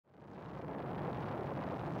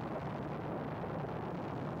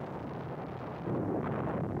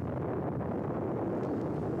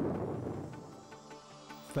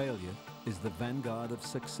Failure is the vanguard of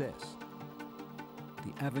success.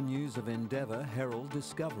 The avenues of endeavour herald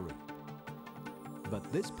discovery. But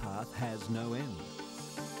this path has no end.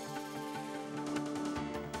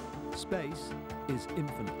 Space is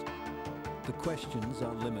infinite. The questions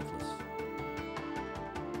are limitless.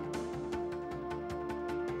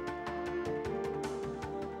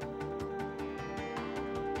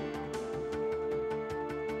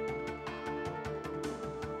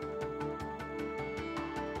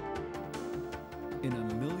 In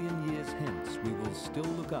a million years hence, we will still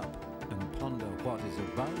look up and ponder what is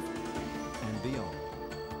above and beyond.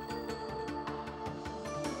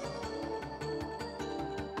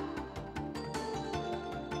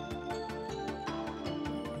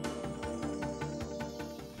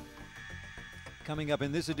 Coming up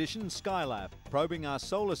in this edition, Skylab, probing our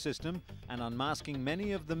solar system and unmasking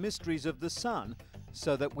many of the mysteries of the sun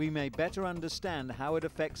so that we may better understand how it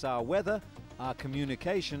affects our weather, our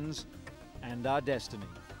communications, and our destiny.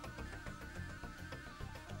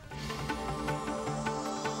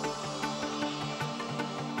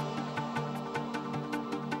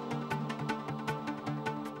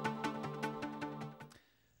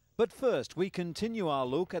 But first, we continue our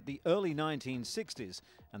look at the early 1960s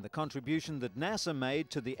and the contribution that NASA made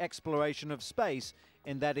to the exploration of space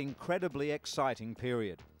in that incredibly exciting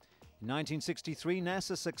period. In 1963,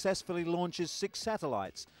 NASA successfully launches 6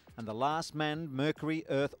 satellites and the last manned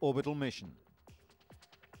Mercury-Earth orbital mission.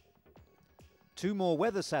 2 more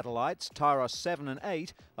weather satellites, Tyros 7 and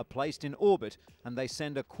 8, are placed in orbit and they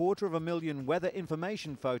send 250,000 weather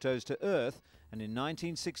information photos to Earth, and in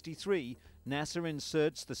 1963 NASA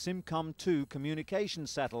inserts the SIMCOM-2 communication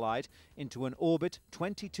satellite into an orbit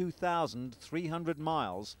 22,300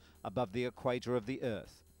 miles above the equator of the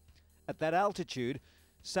Earth. At that altitude,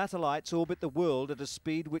 satellites orbit the world at a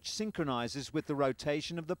speed which synchronizes with the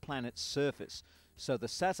rotation of the planet's surface, so the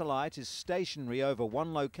satellite is stationary over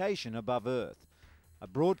one location above Earth, a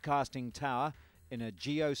broadcasting tower in a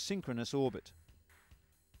geosynchronous orbit.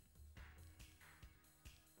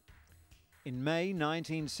 In May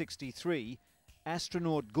 1963,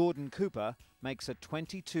 astronaut Gordon Cooper makes a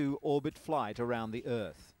 22-orbit flight around the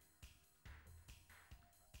Earth.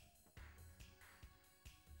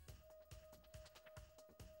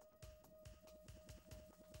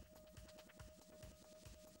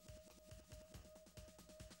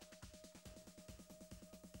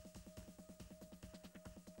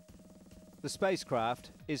 The spacecraft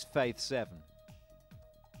is Faith 7.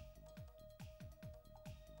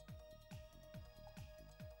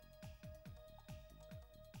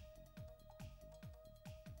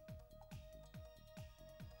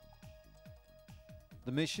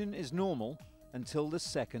 The mission is normal until the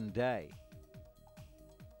second day.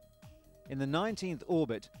 In the 19th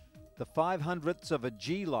orbit, the 5/100th of a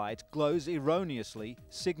G light glows erroneously,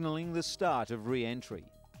 signaling the start of re-entry.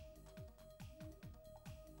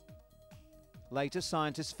 Later,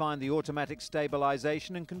 scientists find the automatic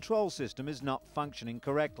stabilization and control system is not functioning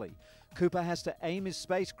correctly. Cooper has to aim his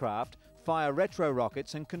spacecraft, fire retro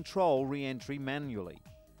rockets and control re-entry manually.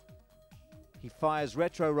 He fires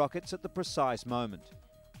retro rockets at the precise moment.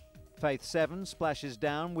 Faith 7 splashes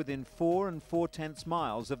down within 4 4/10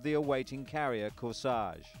 miles of the awaiting carrier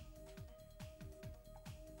corsage.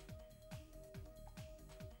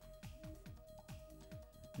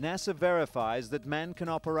 NASA verifies that man can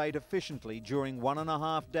operate efficiently during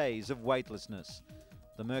 1.5 days of weightlessness.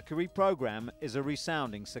 The Mercury program is a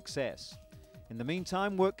resounding success. In the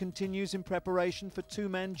meantime, work continues in preparation for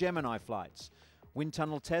 2-man Gemini flights. Wind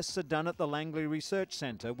tunnel tests are done at the Langley Research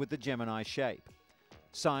Center with the Gemini shape.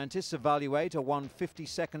 Scientists evaluate a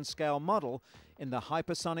 1/52nd scale model in the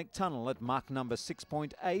hypersonic tunnel at Mach number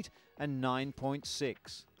 6.8 and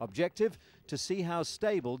 9.6. Objective: to see how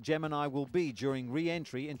stable Gemini will be during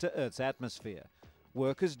re-entry into Earth's atmosphere.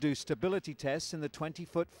 Workers do stability tests in the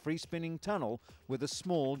 20-foot free-spinning tunnel with a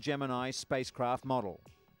small Gemini spacecraft model.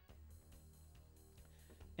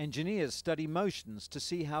 Engineers study motions to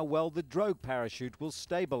see how well the drogue parachute will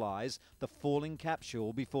stabilize the falling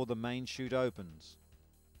capsule before the main chute opens.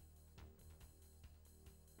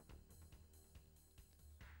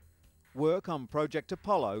 Work on Project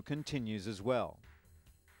Apollo continues as well.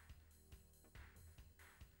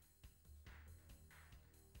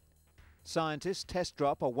 Scientists test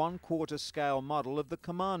drop a 1/4 scale model of the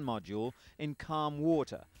command module in calm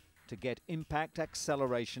water to get impact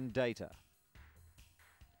acceleration data.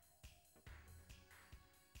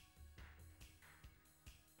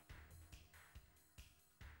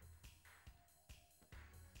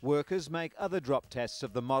 Workers make other drop tests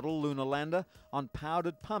of the model lunar lander on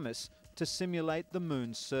powdered pumice to simulate the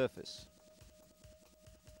moon's surface.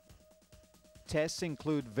 tests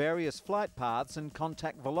include various flight paths and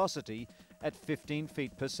contact velocity at 15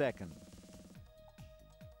 feet per second.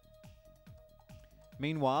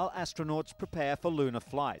 Meanwhile, astronauts prepare for lunar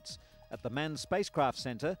flights. At the Manned Spacecraft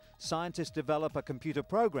Center, scientists develop a computer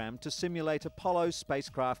program to simulate Apollo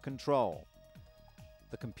spacecraft control.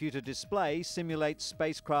 The computer display simulates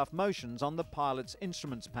spacecraft motions on the pilot's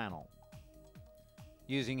instruments panel.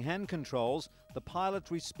 Using hand controls, the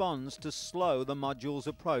pilot responds to slow the module's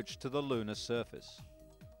approach to the lunar surface,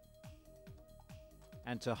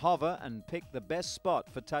 and to hover and pick the best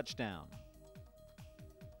spot for touchdown.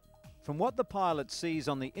 From what the pilot sees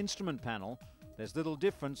on the instrument panel, there's little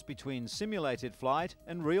difference between simulated flight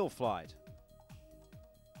and real flight.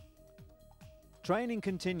 Training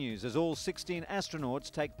continues as all 16 astronauts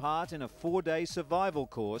take part in a 4-day survival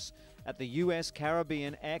course at the U.S.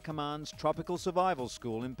 Caribbean Air Command's Tropical Survival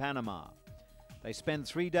School in Panama. They spend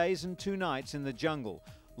 3 days and 2 nights in the jungle,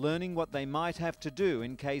 learning what they might have to do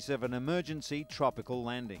in case of an emergency tropical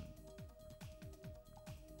landing.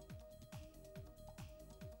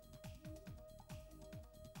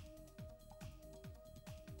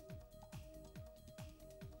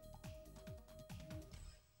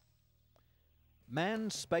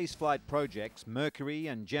 Manned spaceflight projects Mercury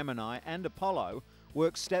and Gemini and Apollo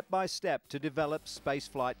work step by step to develop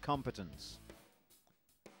spaceflight competence.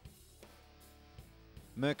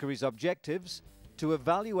 Mercury's objectives: to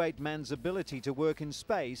evaluate man's ability to work in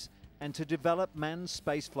space and to develop manned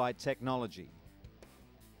spaceflight technology.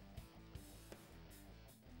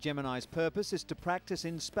 Gemini's purpose is to practice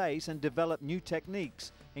in space and develop new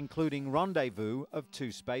techniques, including rendezvous of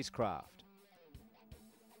 2 spacecraft.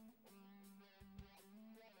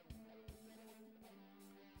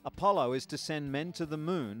 Apollo is to send men to the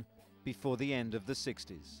moon before the end of the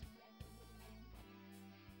 60s.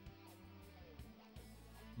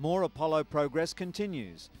 More Apollo progress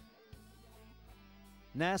continues.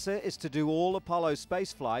 NASA is to do all Apollo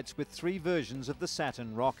space flights with 3 versions of the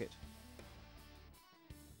Saturn rocket.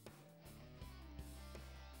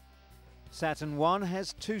 Saturn 1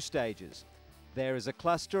 has 2 stages. There is a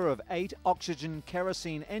cluster of 8 oxygen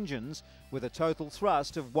kerosene engines with a total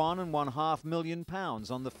thrust of 1.5 million pounds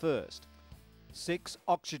on the first. 6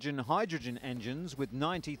 oxygen hydrogen engines with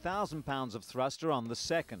 90,000 pounds of thrust are on the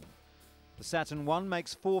second. The Saturn 1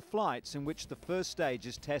 makes 4 flights in which the first stage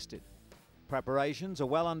is tested. Preparations are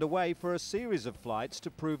well underway for a series of flights to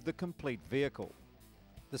prove the complete vehicle.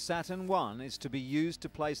 The Saturn 1 is to be used to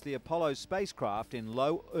place the Apollo spacecraft in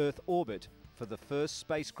low Earth orbit for the first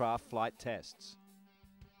spacecraft flight tests.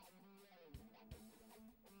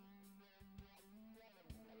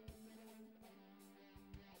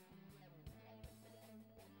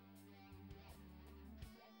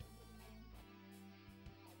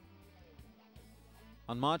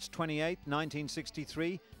 On March 28,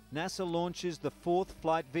 1963, NASA launches the 4th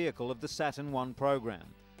flight vehicle of the Saturn I program.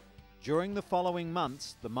 During the following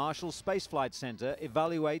months, the Marshall Space Flight Center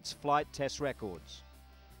evaluates flight test records.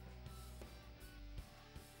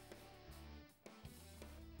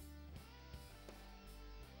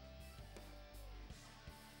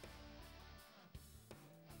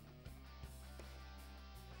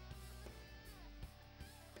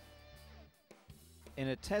 In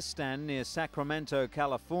a test stand near Sacramento,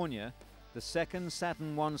 California, the second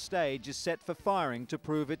Saturn I stage is set for firing to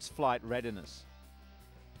prove its flight readiness.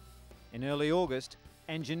 In early August,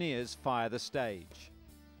 engineers fire the stage.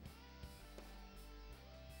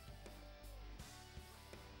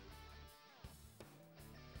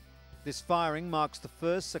 This firing marks the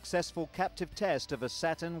first successful captive test of a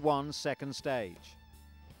Saturn I second stage.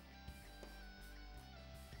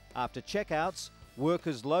 After checkouts,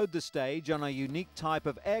 workers load the stage on a unique type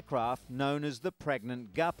of aircraft known as the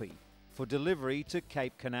Pregnant Guppy for delivery to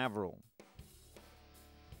Cape Canaveral.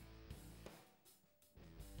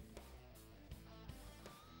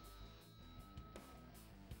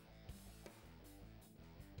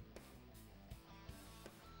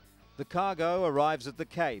 The cargo arrives at the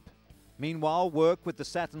Cape. Meanwhile, work with the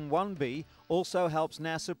Saturn 1B also helps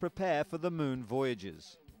NASA prepare for the moon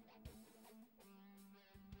voyages.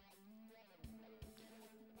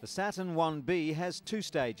 The Saturn 1B has 2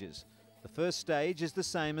 stages. The first stage is the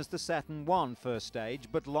same as the Saturn I first stage,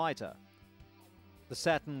 but lighter. The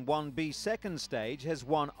Saturn 1B second stage has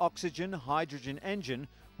 1 oxygen-hydrogen engine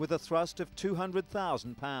with a thrust of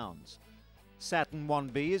 200,000 pounds. Saturn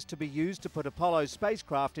 1B is to be used to put Apollo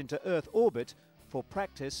spacecraft into Earth orbit for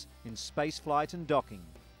practice in spaceflight and docking.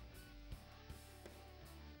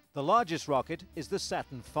 The largest rocket is the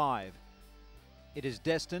Saturn V. It is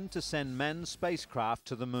destined to send manned spacecraft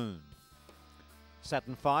to the moon.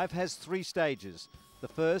 Saturn V has 3 stages. The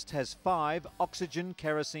first has 5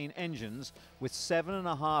 oxygen-kerosene engines with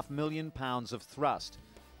 7.5 million pounds of thrust.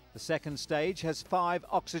 The second stage has 5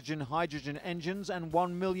 oxygen-hydrogen engines and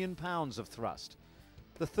 1 million pounds of thrust.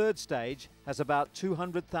 The third stage has about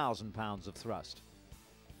 200,000 pounds of thrust.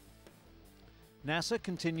 NASA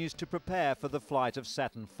continues to prepare for the flight of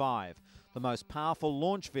Saturn V, the most powerful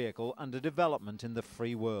launch vehicle under development in the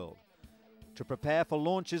free world. To prepare for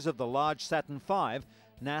launches of the large Saturn V,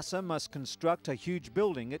 NASA must construct a huge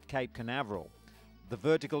building at Cape Canaveral. The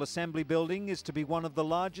vertical assembly building is to be one of the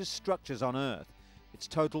largest structures on Earth. Its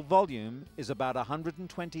total volume is about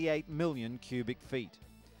 128 million cubic feet.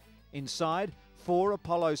 Inside, 4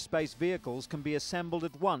 Apollo space vehicles can be assembled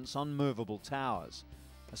at once on movable towers.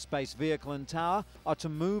 A space vehicle and tower are to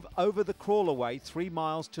move over the crawlerway 3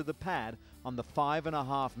 miles to the pad on the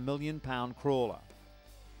 5.5 million pound crawler.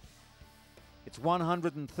 It's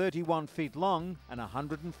 131 feet long and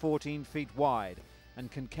 114 feet wide and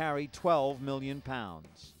can carry 12 million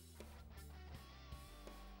pounds.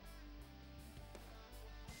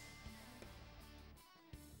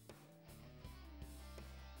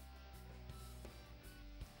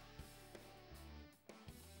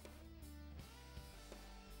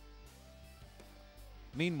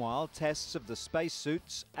 Meanwhile, tests of the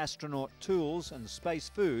spacesuits, astronaut tools and space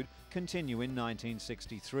food continue in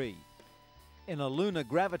 1963. In a lunar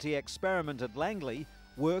gravity experiment at Langley,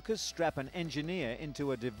 workers strap an engineer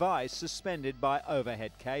into a device suspended by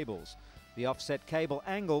overhead cables. The offset cable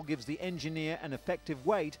angle gives the engineer an effective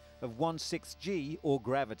weight of 1/6 g or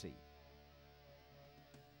gravity.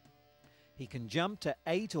 He can jump to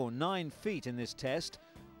 8 or 9 feet in this test,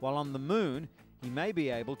 while on the Moon he may be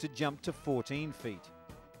able to jump to 14 feet.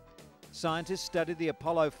 Scientists studied the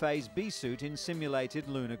Apollo Phase B suit in simulated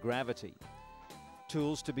lunar gravity.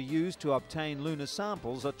 Tools to be used to obtain lunar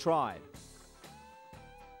samples are tried.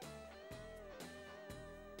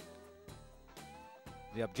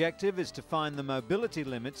 The objective is to find the mobility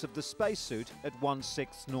limits of the spacesuit at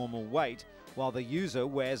 1/6 normal weight while the user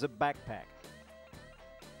wears a backpack.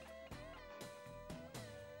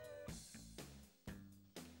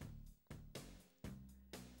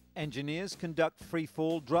 Engineers conduct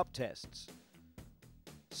free-fall drop tests.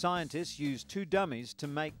 Scientists use 2 dummies to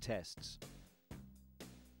make tests.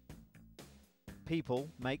 People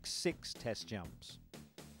make 6 test jumps.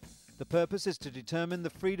 The purpose is to determine the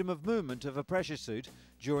freedom of movement of a pressure suit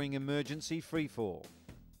during emergency freefall.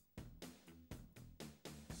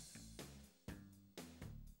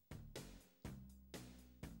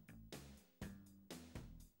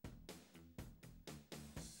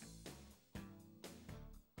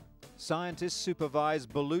 Scientists supervise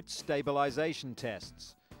balut stabilization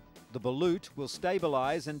tests. The balut will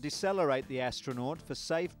stabilize and decelerate the astronaut for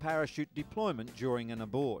safe parachute deployment during an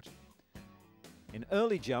abort. In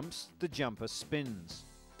early jumps, the jumper spins.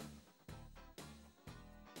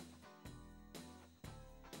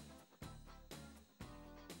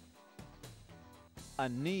 A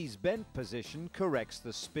knees bent position corrects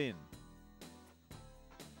the spin.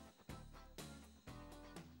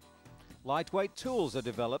 Lightweight tools are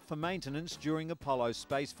developed for maintenance during Apollo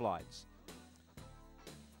space flights.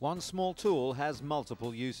 One small tool has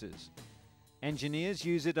multiple uses. Engineers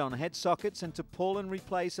use it on head sockets and to pull and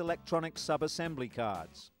replace electronic sub-assembly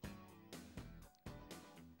cards.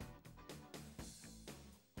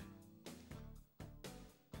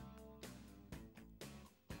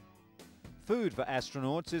 Food for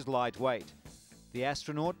astronauts is lightweight. The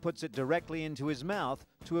astronaut puts it directly into his mouth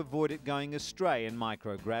to avoid it going astray in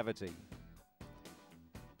microgravity.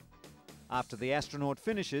 After the astronaut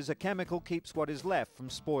finishes, a chemical keeps what is left from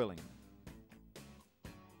spoiling.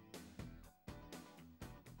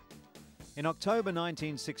 In October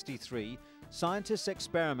 1963, scientists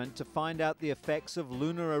experiment to find out the effects of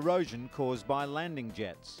lunar erosion caused by landing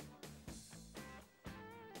jets.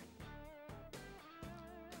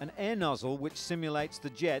 An air nozzle which simulates the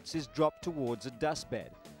jets is dropped towards a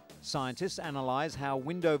dustbed. Scientists analyze how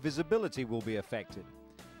window visibility will be affected.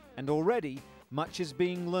 And already, much is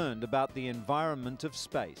being learned about the environment of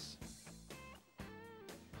space.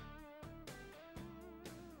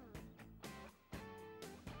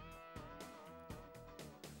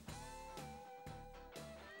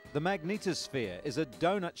 The magnetosphere is a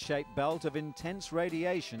donut-shaped belt of intense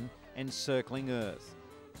radiation encircling Earth.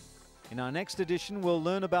 In our next edition, we'll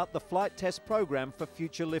learn about the flight test program for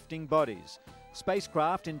future lifting bodies,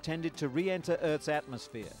 spacecraft intended to re-enter Earth's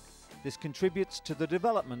atmosphere. This contributes to the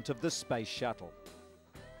development of the Space Shuttle.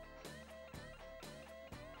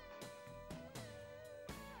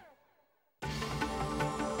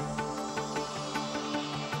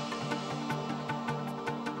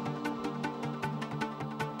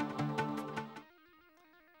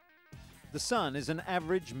 The Sun is an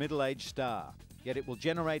average middle-aged star, yet it will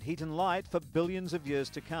generate heat and light for billions of years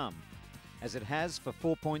to come, as it has for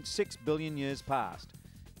 4.6 billion years past.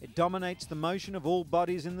 It dominates the motion of all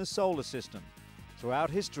bodies in the solar system. Throughout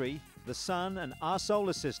history, the Sun and our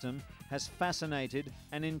solar system has fascinated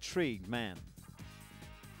and intrigued man.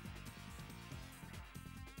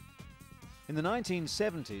 In the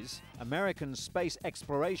 1970s, American space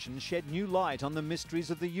exploration shed new light on the mysteries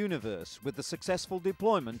of the universe with the successful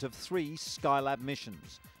deployment of 3 Skylab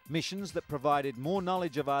missions. Missions that provided more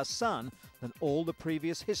knowledge of our Sun than all the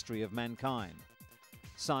previous history of mankind.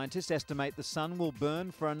 Scientists estimate the Sun will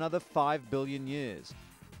burn for another 5 billion years.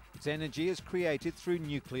 Its energy is created through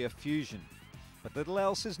nuclear fusion. But little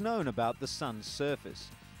else is known about the Sun's surface.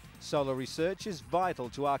 Solar research is vital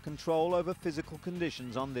to our control over physical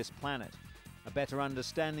conditions on this planet. A better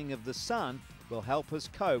understanding of the Sun will help us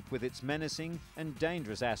cope with its menacing and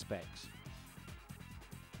dangerous aspects.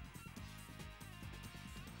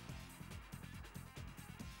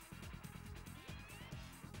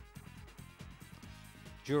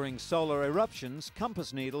 During solar eruptions,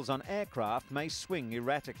 compass needles on aircraft may swing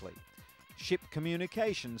erratically. Ship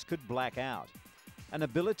communications could black out. An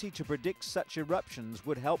ability to predict such eruptions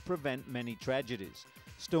would help prevent many tragedies.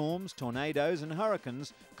 Storms, tornadoes and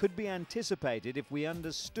hurricanes could be anticipated if we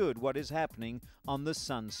understood what is happening on the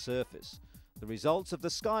Sun's surface. The results of the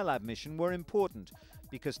Skylab mission were important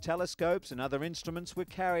because telescopes and other instruments were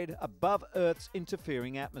carried above Earth's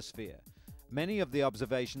interfering atmosphere. Many of the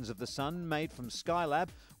observations of the Sun made from Skylab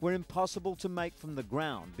were impossible to make from the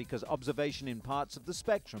ground because observation in parts of the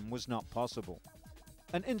spectrum was not possible.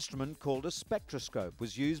 An instrument called a spectroscope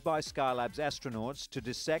was used by Skylab's astronauts to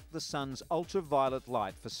dissect the Sun's ultraviolet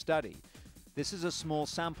light for study. This is a small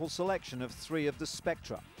sample selection of 3 of the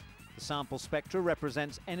spectra. The sample spectra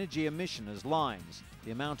represents energy emission as lines,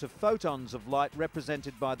 the amount of photons of light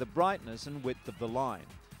represented by the brightness and width of the line.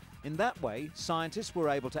 In that way, scientists were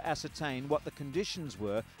able to ascertain what the conditions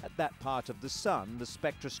were at that part of the Sun the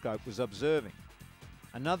spectroscope was observing.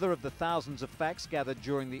 Another of the thousands of facts gathered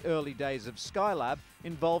during the early days of Skylab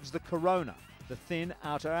involves the corona, the thin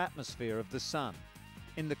outer atmosphere of the Sun.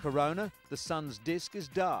 In the corona, the Sun's disk is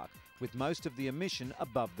dark, with most of the emission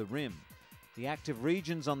above the rim. The active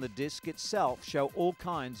regions on the disk itself show all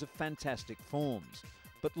kinds of fantastic forms.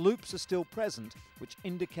 But loops are still present, which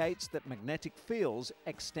indicates that magnetic fields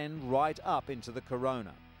extend right up into the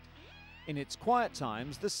corona. In its quiet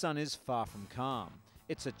times, the Sun is far from calm.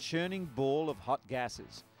 It's a churning ball of hot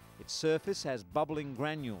gases. Its surface has bubbling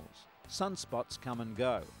granules. Sunspots come and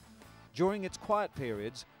go. During its quiet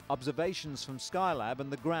periods, observations from Skylab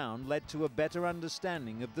and the ground led to a better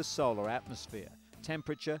understanding of the solar atmosphere,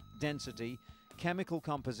 temperature, density, chemical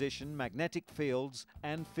composition, magnetic fields,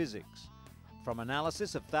 and physics. From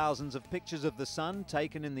analysis of thousands of pictures of the Sun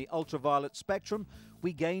taken in the ultraviolet spectrum,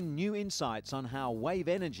 we gain new insights on how wave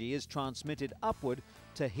energy is transmitted upward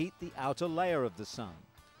to heat the outer layer of the Sun.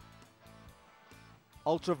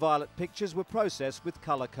 Ultraviolet pictures were processed with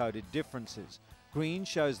color-coded differences. Green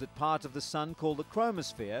shows that part of the Sun called the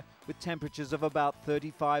chromosphere with temperatures of about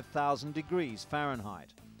 35,000 degrees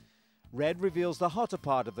Fahrenheit. Red reveals the hotter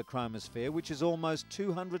part of the chromosphere, which is almost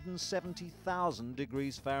 270,000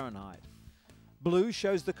 degrees Fahrenheit. Blue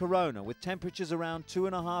shows the corona with temperatures around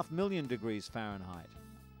 2.5 million degrees Fahrenheit.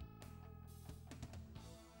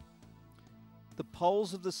 The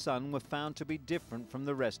poles of the Sun were found to be different from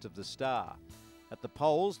the rest of the star. At the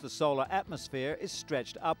poles, the solar atmosphere is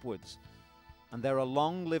stretched upwards, and there are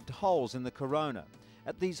long-lived holes in the corona.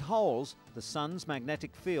 At these holes, the Sun's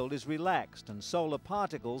magnetic field is relaxed and solar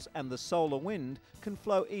particles and the solar wind can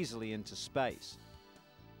flow easily into space.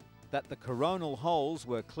 That the coronal holes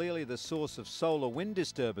were clearly the source of solar wind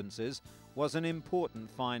disturbances was an important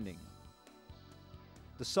finding.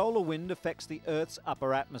 The solar wind affects the Earth's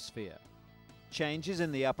upper atmosphere. Changes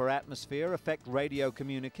in the upper atmosphere affect radio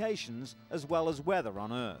communications as well as weather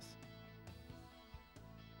on Earth.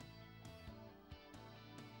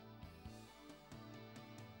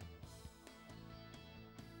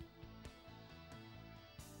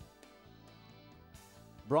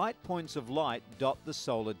 Bright points of light dot the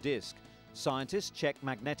solar disk. Scientists checked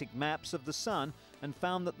magnetic maps of the Sun and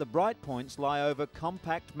found that the bright points lie over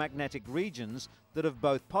compact magnetic regions that have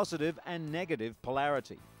both positive and negative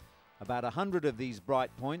polarity. About 100 of these bright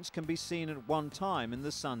points can be seen at one time in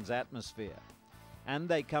the Sun's atmosphere. And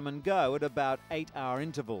they come and go at about 8-hour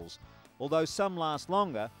intervals, although some last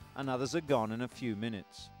longer and others are gone in a few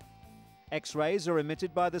minutes. X-rays are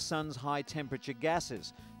emitted by the Sun's high-temperature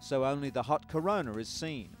gases, so only the hot corona is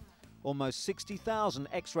seen. Almost 60,000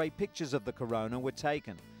 X-ray pictures of the corona were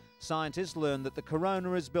taken. scientists learned that the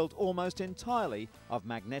corona is built almost entirely of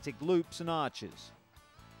magnetic loops and arches.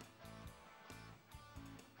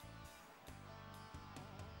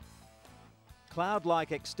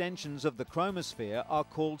 Cloud-like extensions of the chromosphere are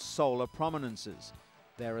called solar prominences.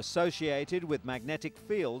 They're associated with magnetic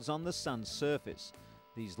fields on the Sun's surface.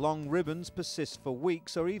 These long ribbons persist for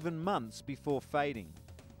weeks or even months before fading.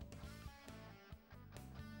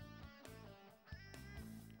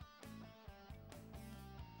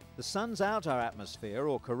 The Sun's outer atmosphere,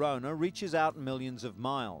 or corona, reaches out millions of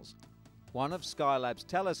miles. One of Skylab's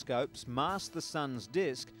telescopes masks the Sun's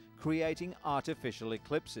disk, creating artificial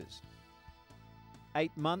eclipses.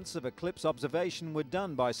 8 months of eclipse observation were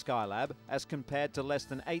done by Skylab, as compared to less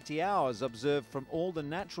than 80 hours observed from all the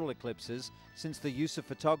natural eclipses since the use of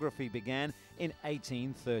photography began in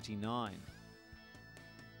 1839.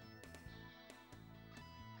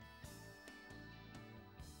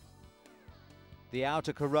 The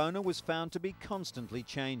outer corona was found to be constantly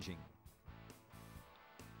changing.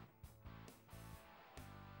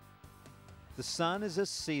 The Sun is a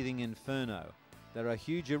seething inferno. There are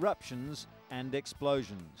huge eruptions and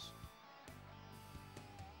explosions.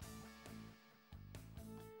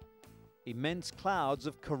 Immense clouds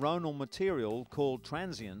of coronal material called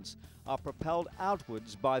transients are propelled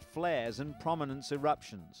outwards by flares and prominence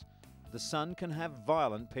eruptions. The Sun can have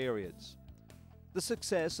violent periods. The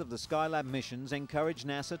success of the Skylab missions encouraged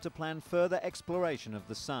NASA to plan further exploration of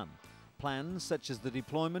the Sun. Plans such as the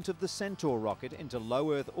deployment of the Centaur rocket into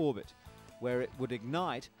low Earth orbit, where it would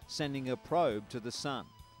ignite, sending a probe to the Sun.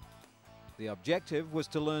 The objective was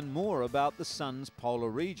to learn more about the Sun's polar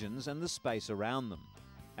regions and the space around them.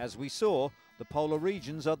 As we saw, the polar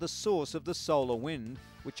regions are the source of the solar wind,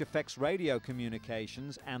 which affects radio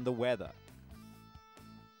communications and the weather.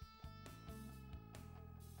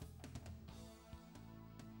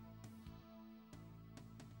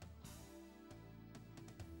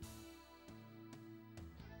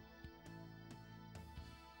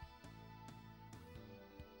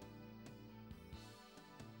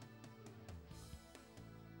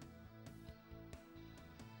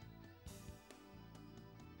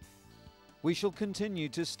 We shall continue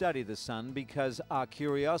to study the Sun because our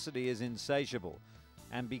curiosity is insatiable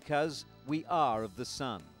and because we are of the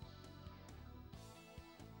Sun.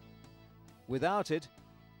 Without it,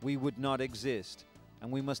 we would not exist,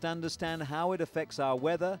 and we must understand how it affects our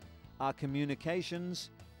weather, our communications,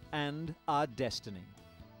 and our destiny.